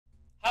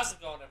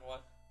going,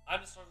 everyone? I'm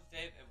Nostalgic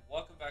Dave, and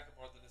welcome back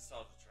aboard the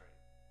Nostalgia Train.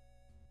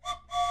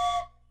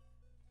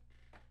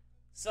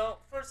 So,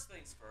 first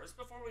things first,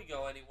 before we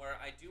go anywhere,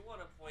 I do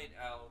want to point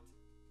out,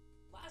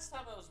 last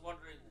time I was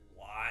wondering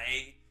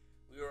why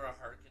we were a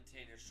heart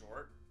container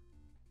short.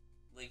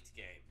 Linked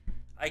game.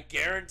 I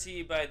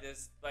guarantee by the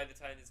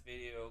time this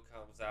video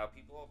comes out,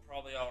 people will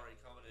probably already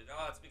commented,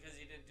 oh, it's because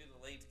you didn't do the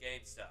linked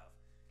game stuff.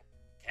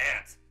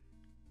 Can't.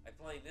 I'm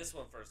playing this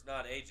one first,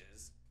 not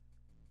Ages.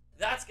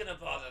 That's gonna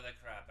bother the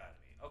crap out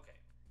of me. Okay.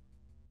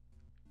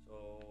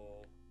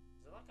 So,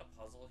 is there like a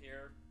puzzle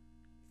here?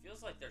 It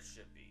feels like there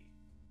should be.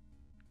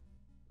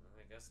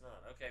 I guess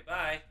not. Okay,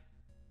 bye.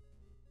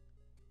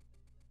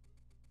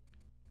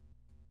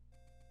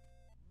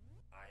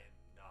 I am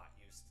not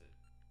used to...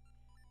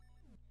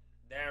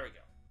 There we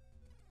go.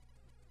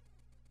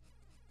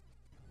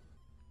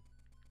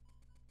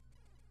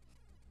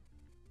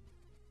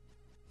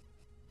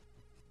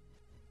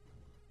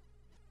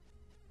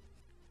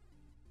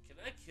 Can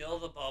I kill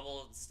the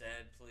bubble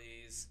instead,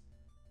 please?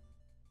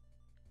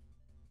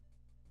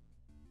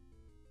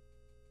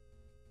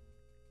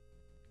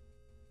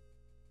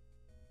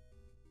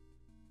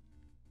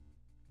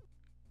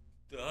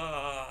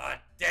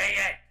 Dang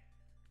it!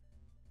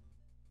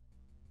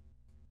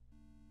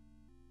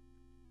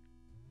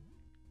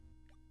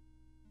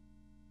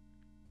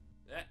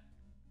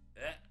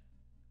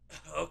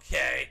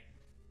 Okay.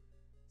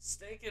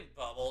 Stinking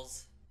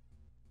bubbles.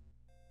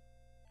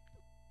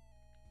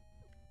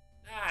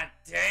 Ah,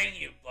 dang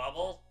you,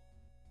 Bubble!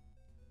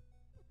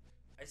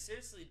 I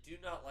seriously do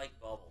not like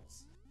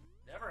bubbles.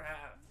 Never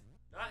have.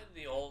 Not in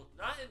the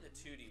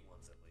 2D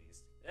ones at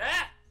least.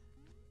 Ah!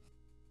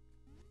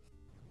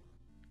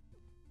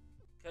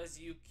 Because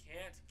you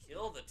can't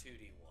kill the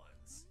 2D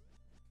ones.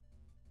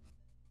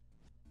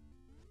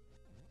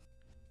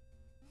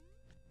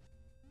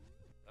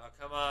 Oh,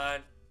 come on.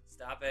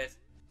 Stop it.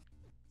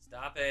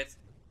 Stop it.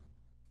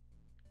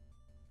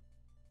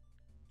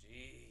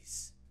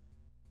 Jeez.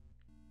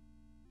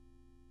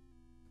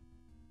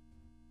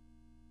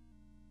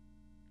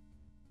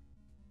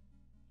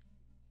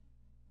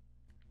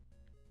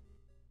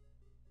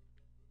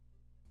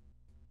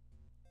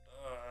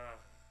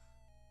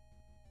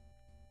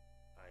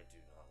 I do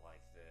not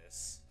like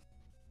this.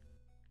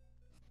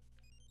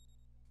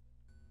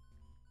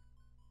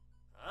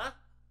 Huh?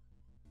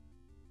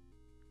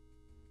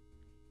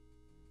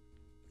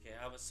 Okay,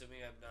 I'm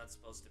assuming I'm not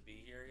supposed to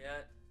be here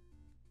yet.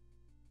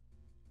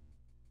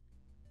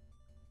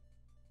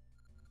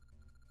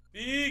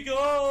 Be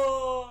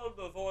gone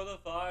before the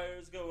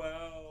fires go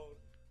out.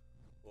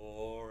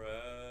 Or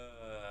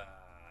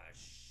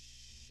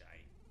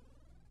shite.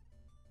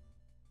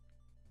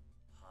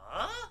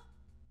 Huh?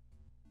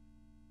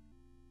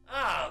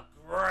 Oh,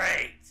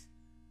 great!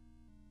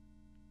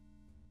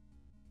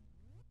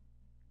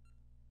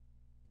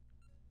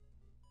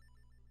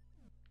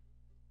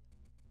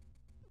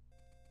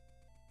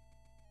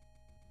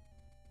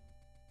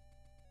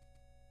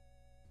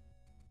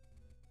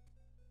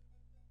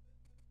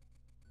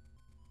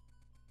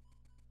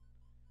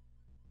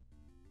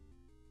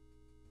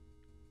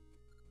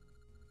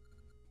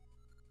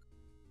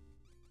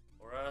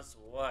 Or else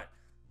what?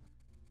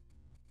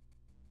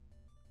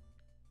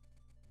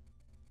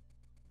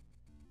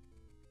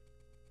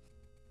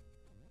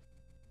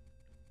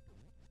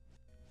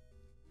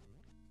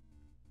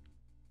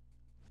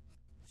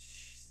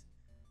 Jeez.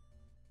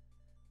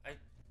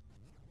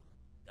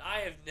 I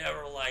have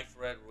never liked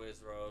red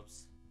whiz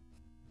robes.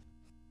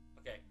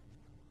 Okay.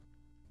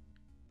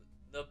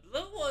 The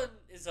blue one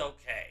is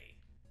okay.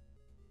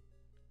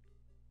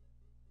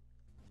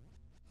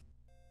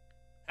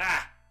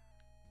 Ha!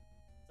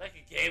 It's like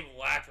a game of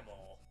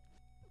whack-a-mole.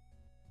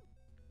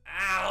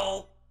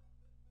 Ow!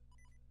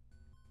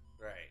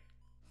 Right.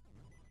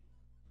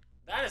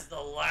 That is the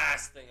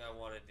last thing I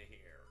wanted to hear.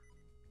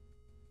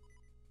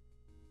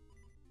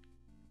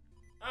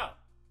 Oh.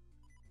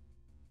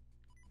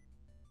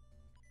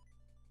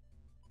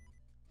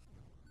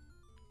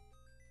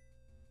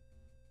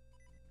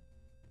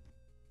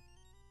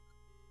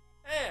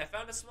 Hey, I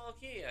found a small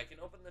key. I can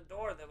open the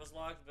door that was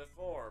locked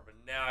before, but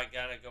now I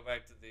gotta go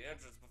back to the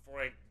entrance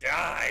before I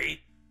die!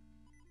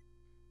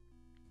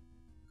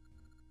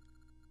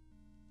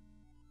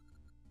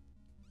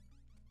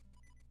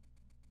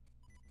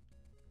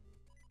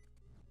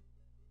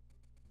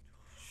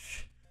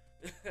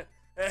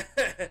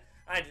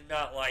 I did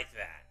not like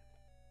that.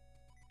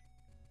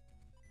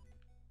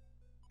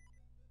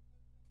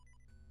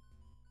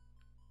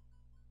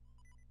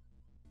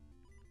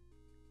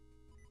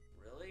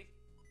 Really?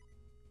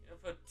 You gonna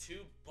put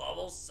two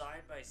bubbles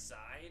side by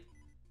side?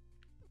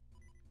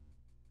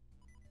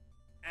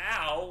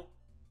 Ow!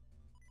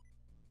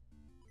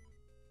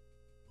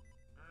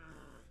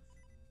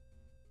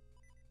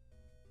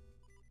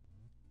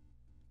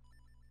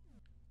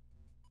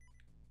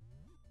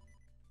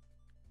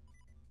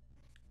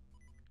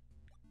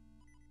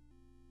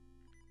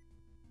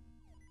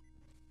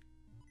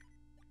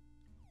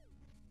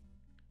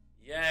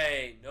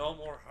 Yay, no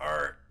more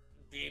heart.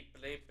 Beep,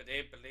 bleep,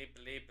 bleep, bleep,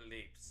 bleep,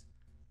 bleeps.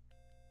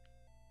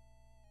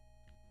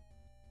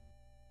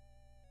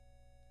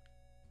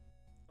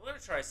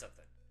 try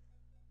something.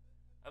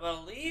 I'm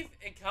gonna leave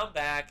and come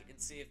back and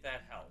see if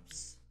that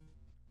helps.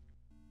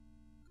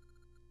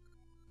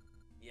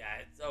 Yeah,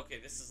 it's okay.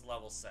 This is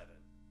level 7.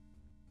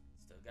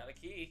 Still got a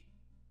key.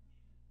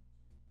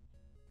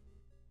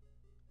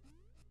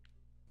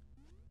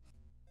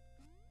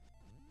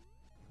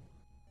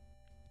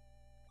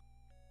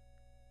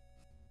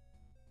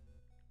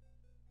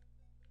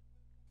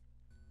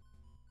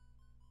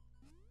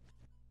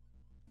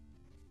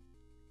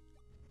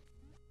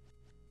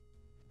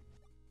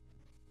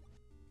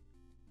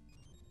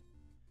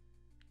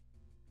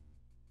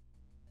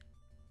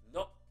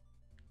 Nope.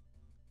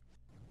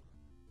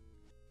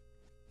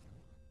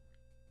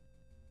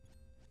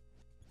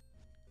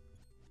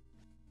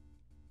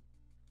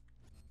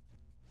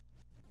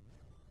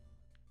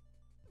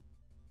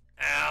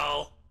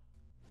 Ow.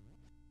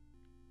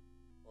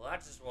 Well,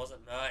 that just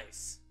wasn't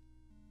nice.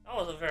 That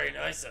wasn't very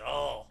nice at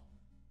all.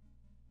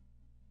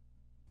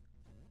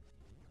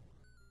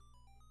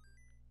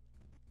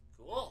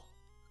 Cool.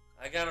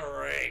 I got a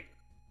ring.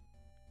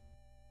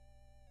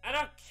 I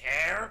don't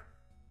care.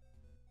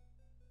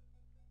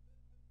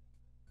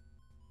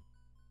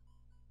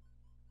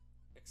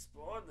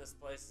 Exploring this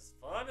place is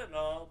fun and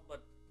all,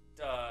 but,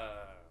 okay.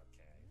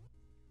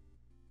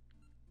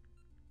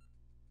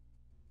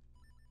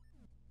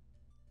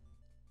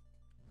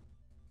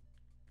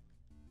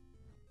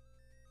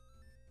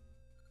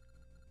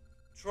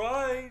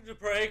 Trying to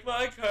break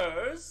my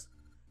curse?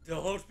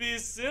 Don't be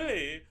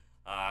silly.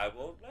 I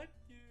won't let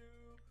you.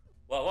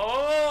 Whoa, whoa, whoa,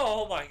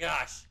 whoa, oh my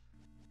gosh.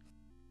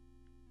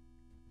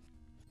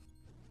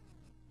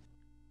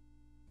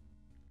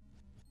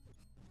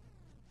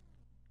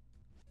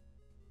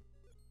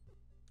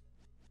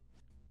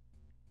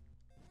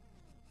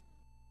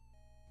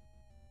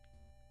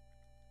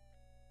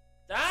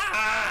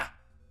 Ah!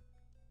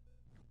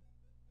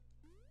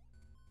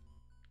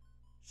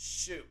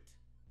 Shoot.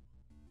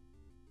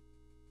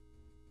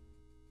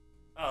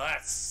 Oh,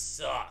 that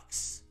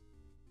sucks.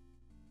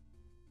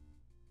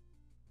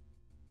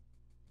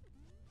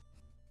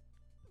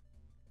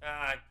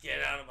 Ah,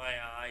 get out of my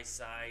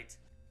eyesight.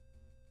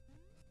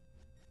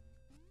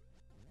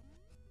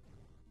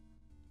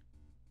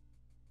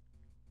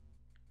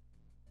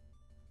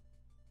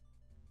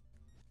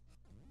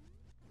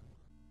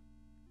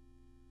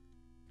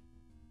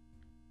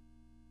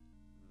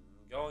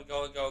 Go,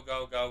 go, go,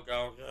 go, go,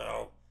 go,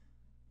 go.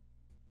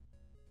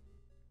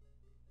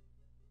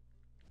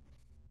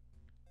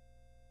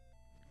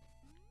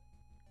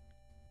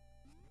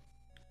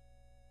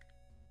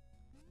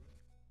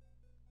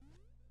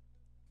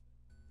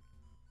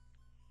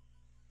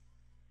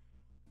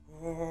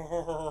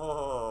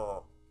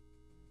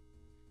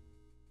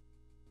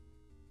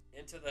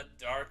 Into the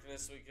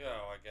darkness we go,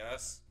 I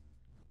guess.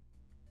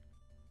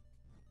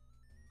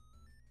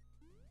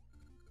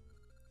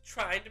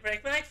 Trying to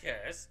break my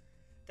curse?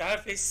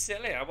 Don't be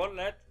silly, I won't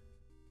let...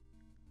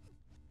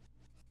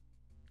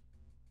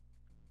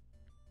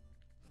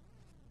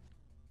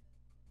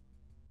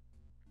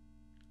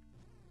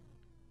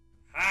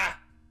 Ha!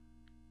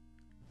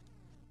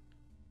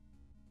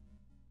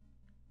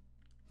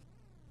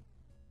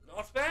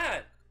 Not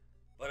bad,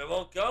 but it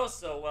won't go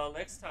so well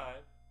next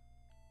time.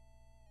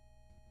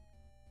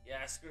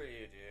 Yeah, screw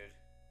you, dude.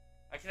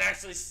 I can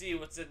actually see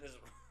what's in this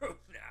room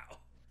now.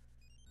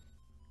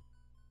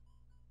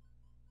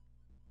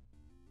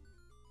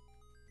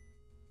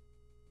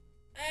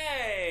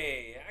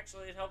 Hey!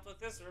 Actually, it helped with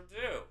this room,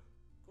 too.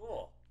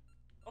 Cool.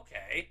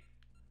 Okay.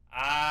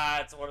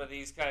 Ah, it's one of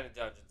these kind of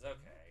dungeons. Okay.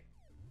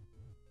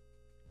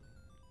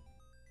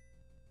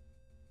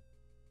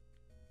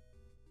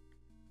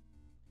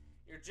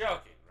 You're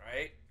joking,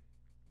 right?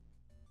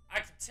 I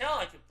can tell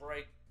I could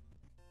break...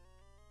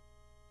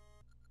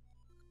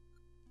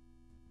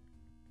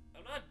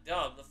 I'm not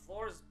dumb. The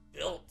floor is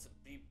built to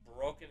be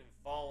broken and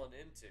fallen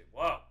into.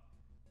 Whoa.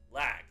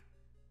 Lag.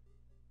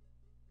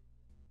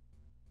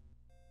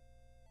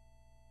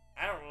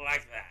 I don't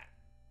like that.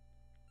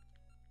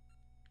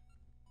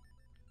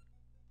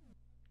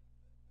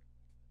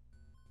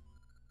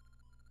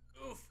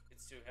 Oof.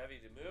 It's too heavy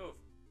to move.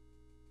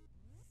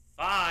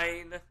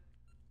 Fine.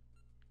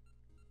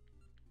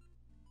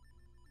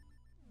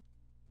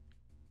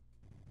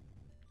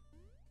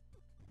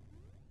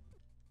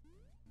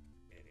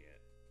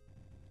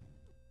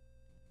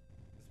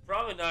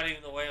 Probably not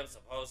even the way I'm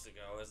supposed to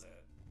go, is it?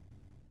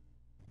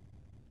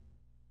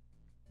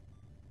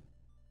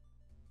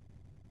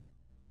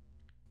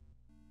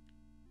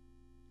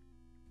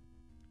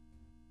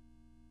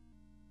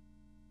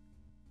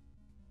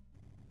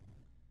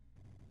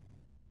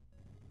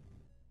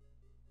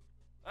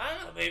 I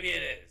don't know, maybe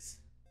it is.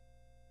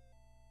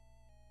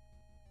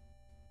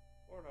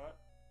 Or not.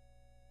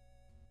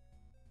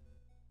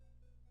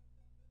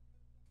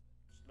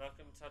 Just not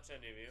gonna touch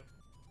any of you.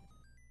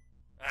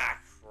 Ah,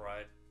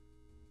 crud.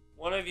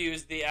 One of you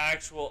is the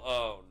actual...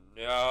 Oh,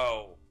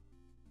 no.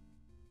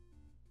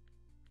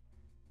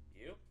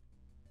 You?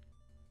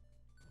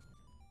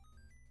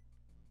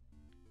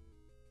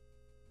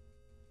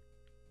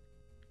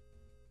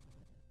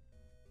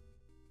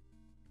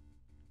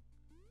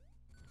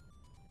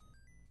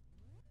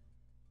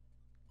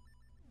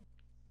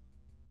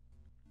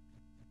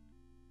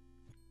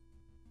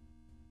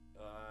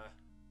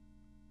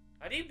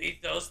 you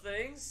beat those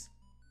things?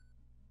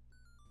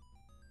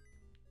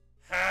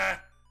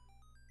 Ha!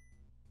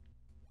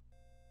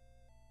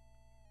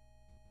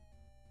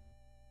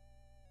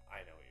 I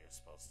know what you're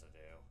supposed to do.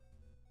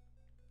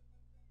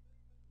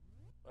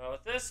 Well,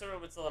 with this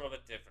room, it's a little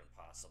bit different,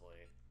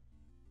 possibly.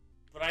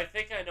 But I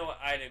think I know what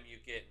item you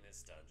get in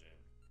this dungeon.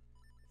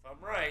 If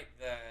I'm right,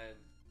 then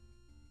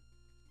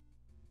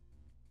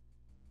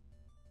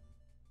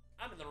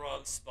I'm in the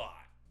wrong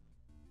spot.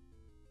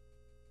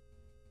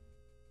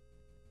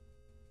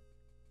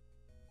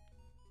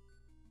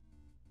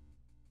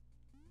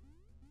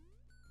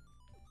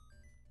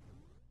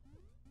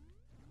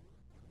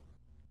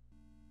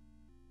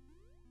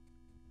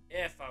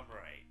 If I'm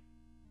right.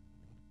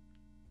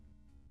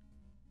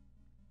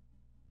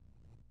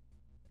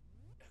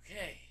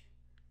 Okay.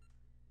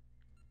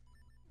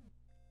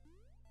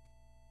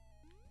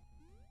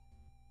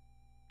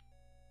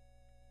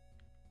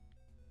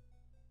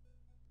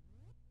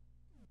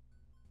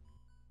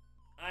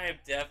 I am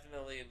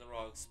definitely in the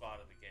wrong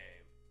spot of the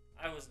game.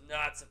 I was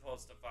not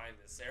supposed to find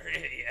this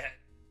area yet.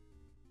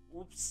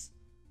 Oops.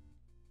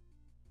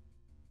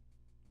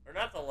 Or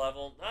not the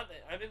level.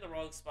 I'm in the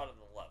wrong spot of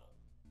the level.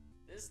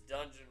 This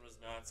dungeon was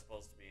not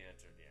supposed to be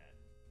entered yet.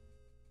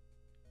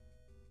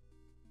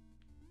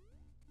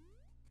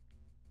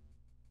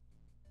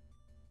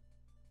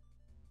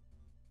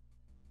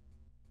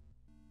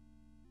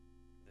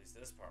 At least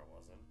this part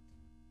wasn't.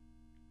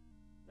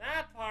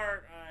 That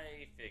part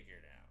I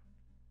figured out.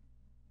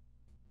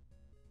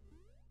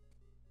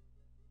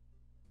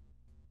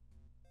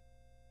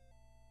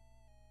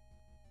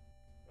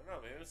 I don't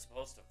know, maybe it was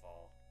supposed to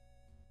fall.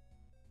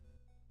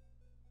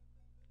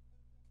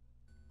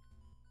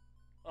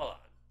 Hold on.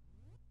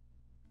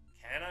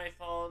 Can I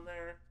fall in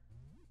there?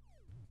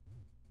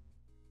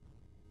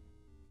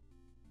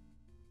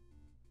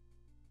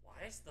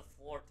 Why is the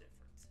floor different?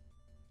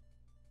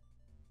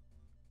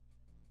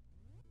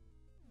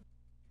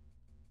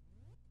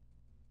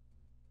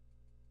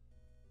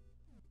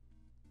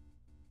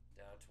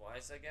 Down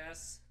twice, I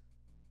guess?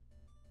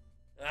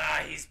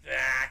 Ah, he's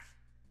back!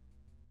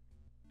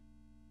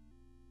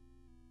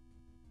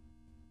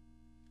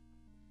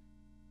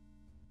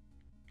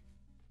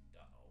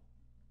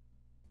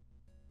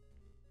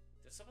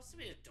 There's supposed to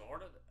be a door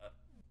to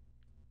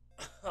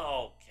the...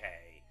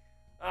 okay.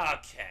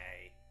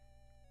 Okay.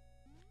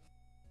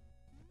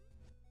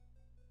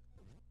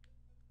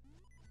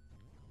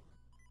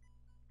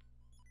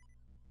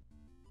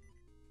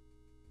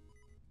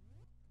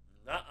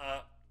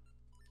 Nuh-uh.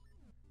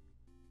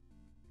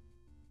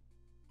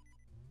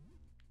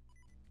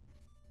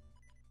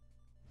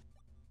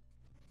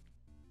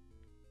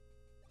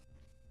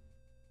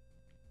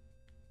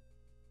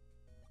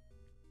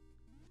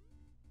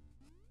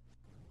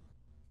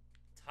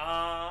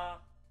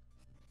 Ta-da!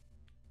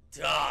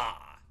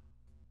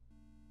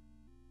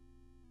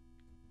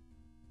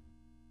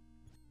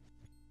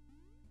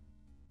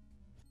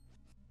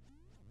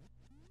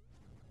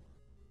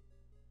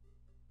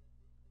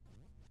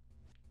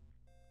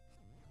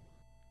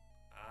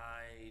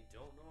 I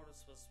don't know what I'm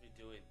supposed to be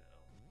doing,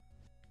 though.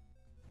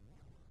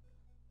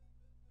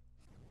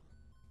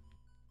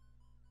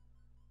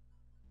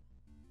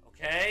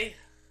 Okay.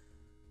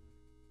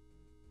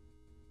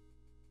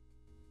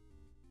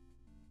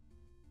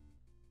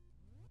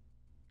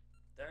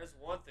 There's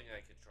one thing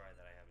I could try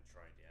that I haven't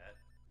tried yet.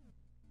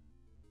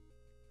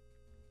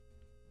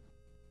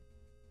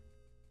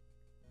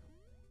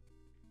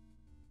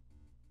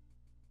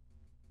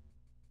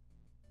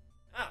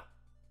 Oh.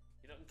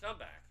 He doesn't come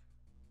back.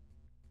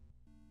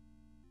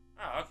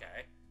 Oh,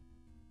 okay.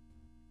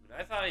 I mean,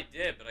 I thought he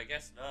did, but I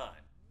guess not.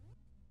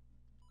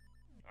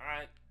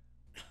 Alright.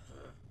 In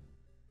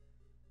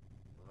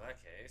that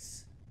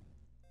case...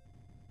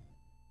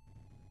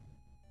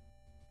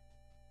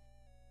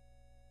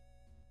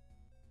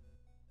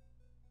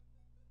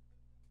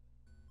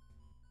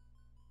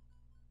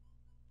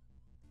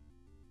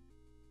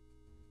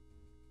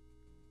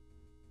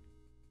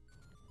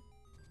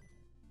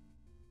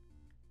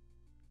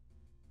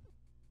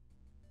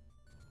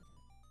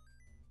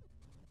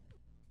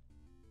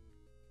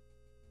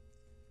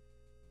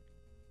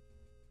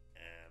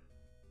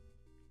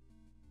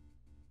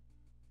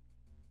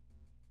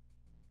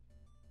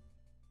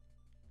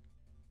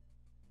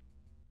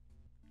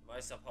 Am I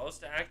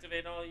supposed to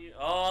activate all you?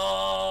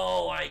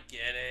 Oh, I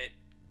get it.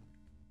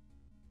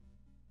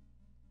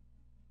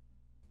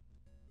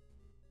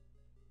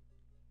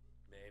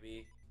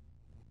 Maybe.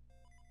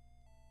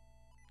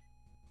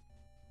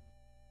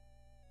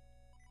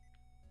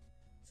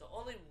 So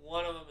only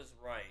one of them is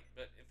right,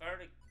 but if I were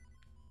to...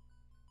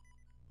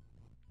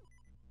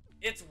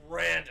 It's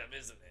random,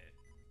 isn't it?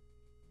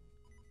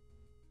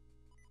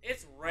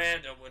 It's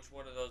random which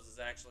one of those is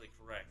actually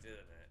correct, isn't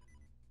it?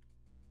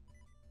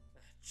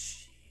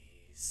 Jeez.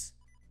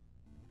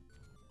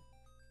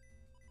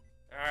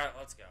 Alright,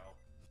 let's go.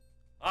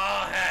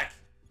 Oh, heck!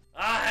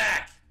 Oh,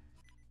 heck!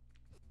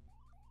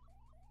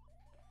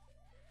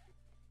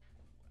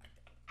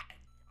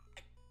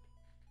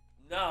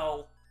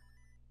 No.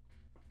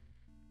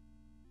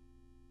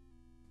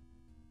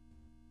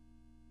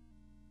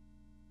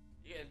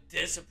 You're getting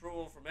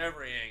disapproval from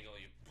every angle,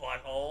 you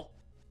butthole.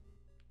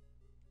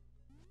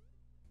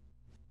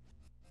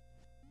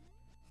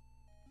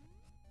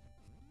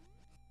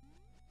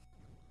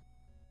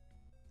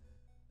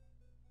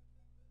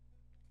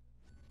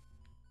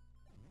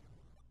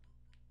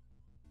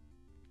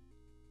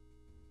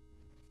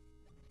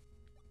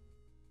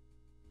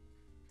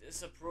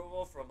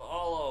 Disapproval from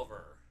all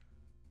over.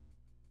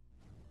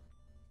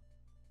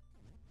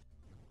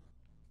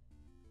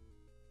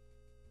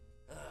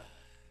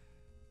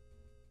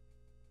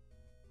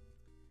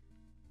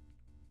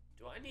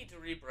 Do I need to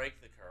re-break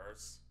the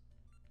curse?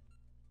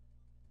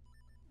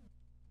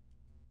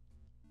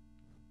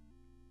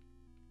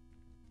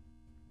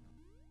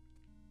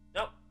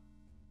 Nope.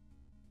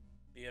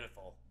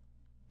 Beautiful.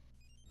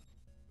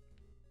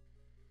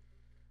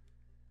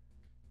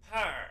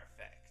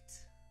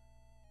 Perfect.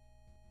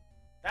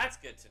 That's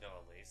good to know,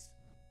 at least.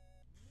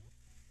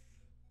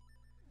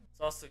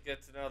 It's also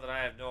good to know that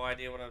I have no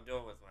idea what I'm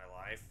doing with my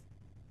life.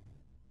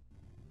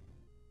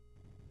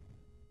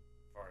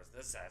 As far as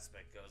this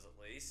aspect goes,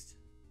 at least.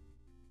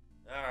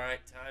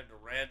 Alright, time to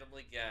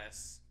randomly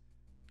guess.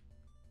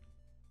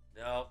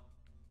 No.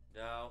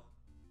 No.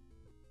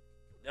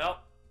 Nope.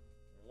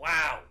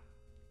 Wow.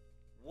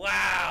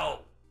 Wow!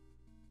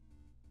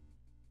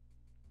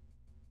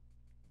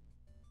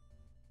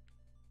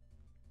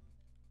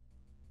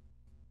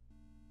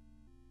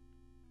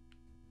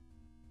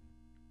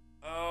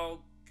 Oh,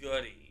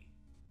 goody.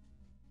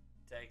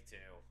 Take two.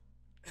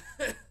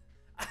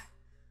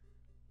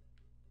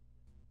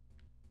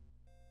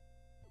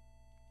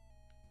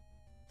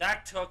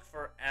 That took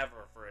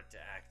forever for it to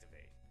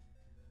activate.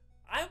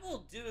 I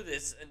will do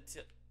this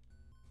until...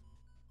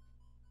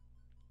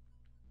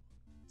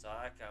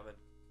 Saw that coming.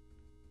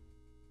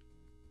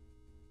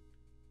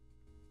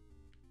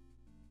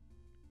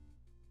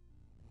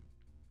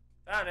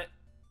 Found it.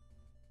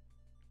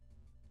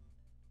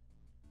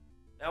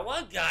 Now,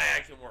 one guy I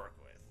can work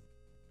with.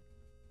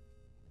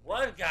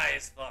 One guy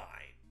is fine.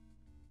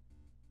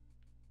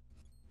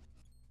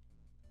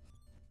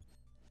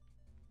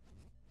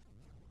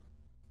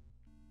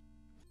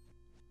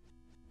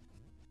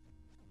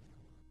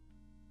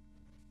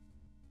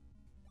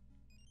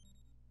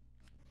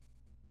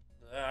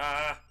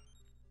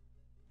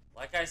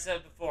 Like I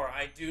said before,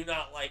 I do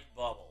not like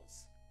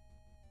bubbles.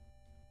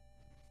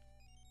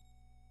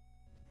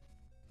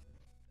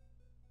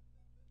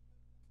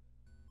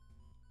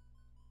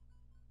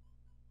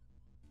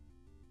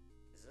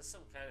 Is this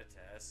some kind of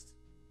test?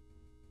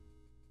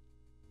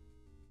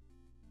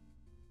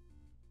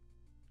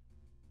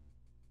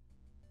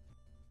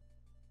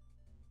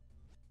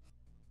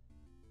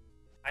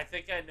 I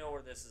think I know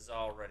where this is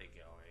already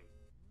going.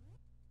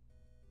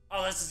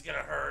 Oh, this is gonna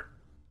hurt.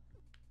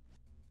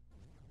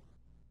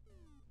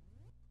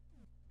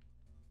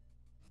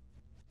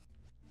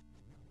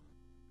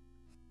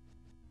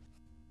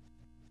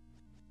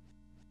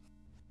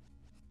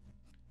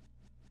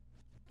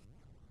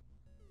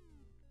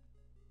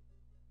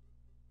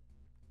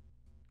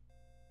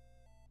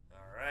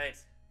 Alright.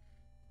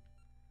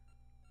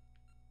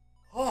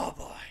 Oh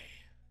boy.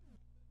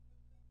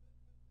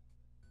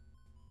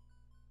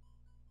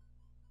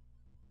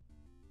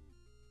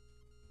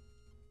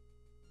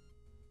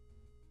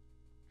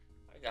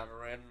 I got a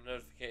random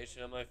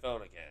notification on my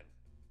phone again.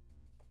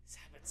 This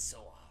happens so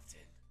often.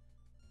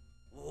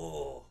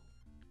 Whoa.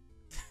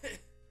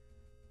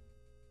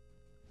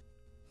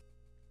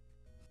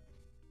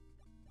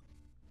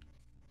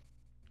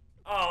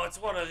 Oh,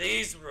 it's one of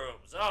these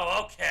rooms.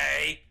 Oh,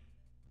 okay.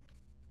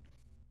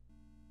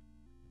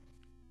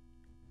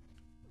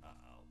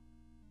 Uh-oh.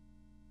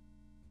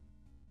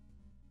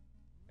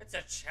 It's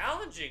a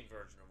challenging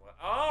version of what...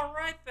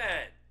 Alright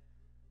then.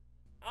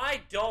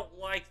 I don't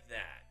like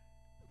that.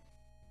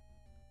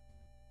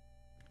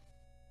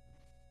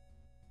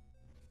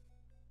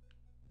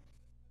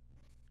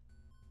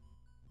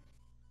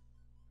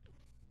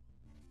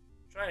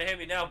 Trying to hit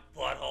me now,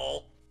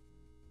 butthole.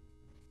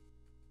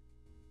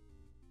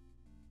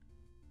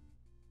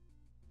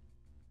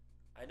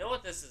 I know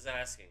what this is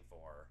asking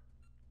for.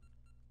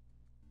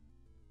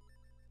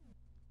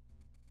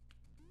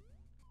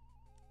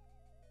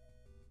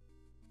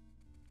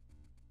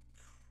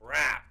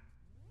 Crap.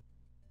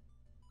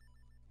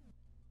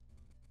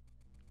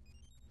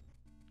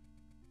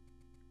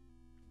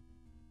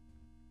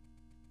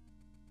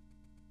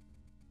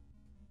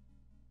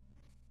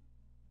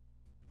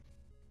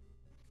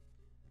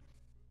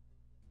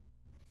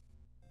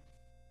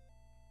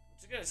 I'm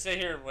just gonna sit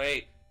here and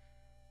wait.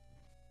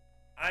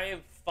 I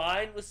am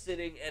fine with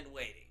sitting and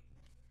waiting.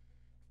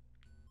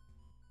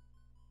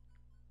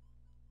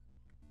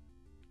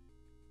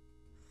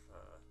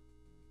 Huh.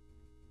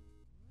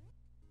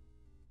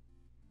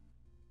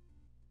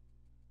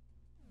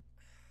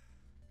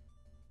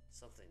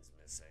 Something's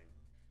missing.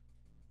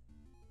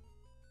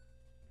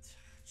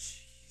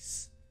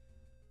 Jeez.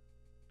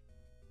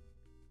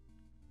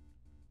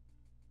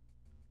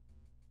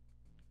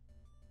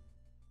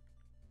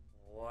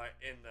 What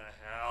in the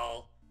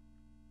hell?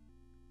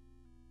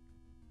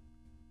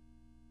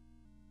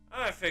 I'm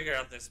gonna figure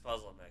out this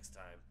puzzle next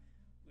time.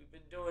 we've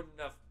been doing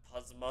enough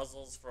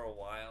puzzles for a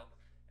while.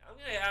 I'm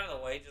gonna get out of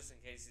the way just in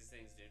case these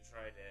things do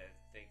try to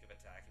think of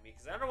attacking me,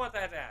 because I don't want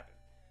that to happen.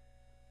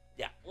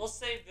 Yeah, we'll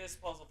save this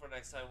puzzle for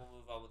next time.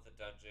 We'll move on with the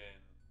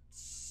dungeon,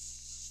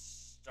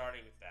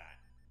 starting with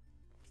that.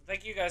 So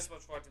thank you guys so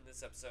much for watching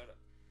this episode.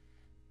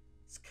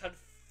 It's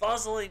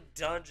confuzzling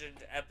dungeon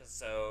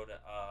episode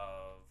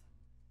of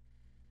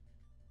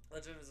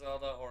Legend of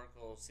Zelda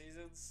Oracle of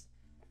Seasons.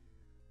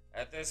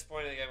 At this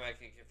point in the game, I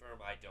can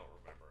confirm I don't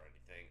remember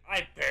anything.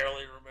 I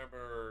barely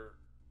remember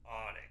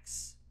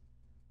Onyx.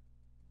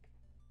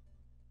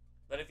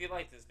 But if you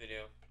like this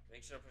video,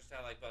 make sure to push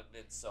that like button,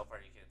 and so far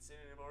you can't see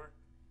it anymore.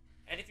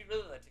 And if you'd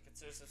really like to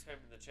consider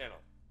subscribing to the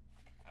channel,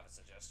 have a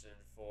suggestion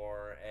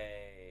for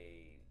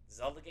a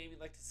Zelda game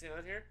you'd like to see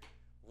on here,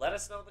 let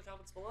us know in the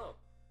comments below.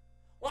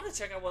 Want to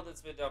check out one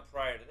that's been done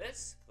prior to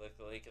this? Click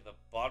the link in the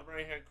bottom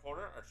right hand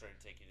corner. I'll try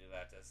to take you to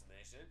that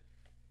destination.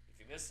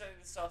 If you missed any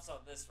of the stops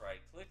on this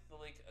ride, click the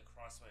link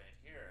across my head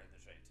here and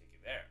they'll try to take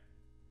you there.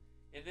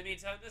 In the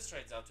meantime, this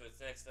train's out to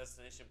its next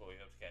destination, but we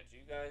hope to catch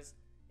you guys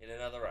in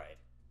another ride.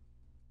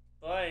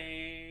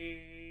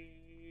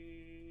 Bye!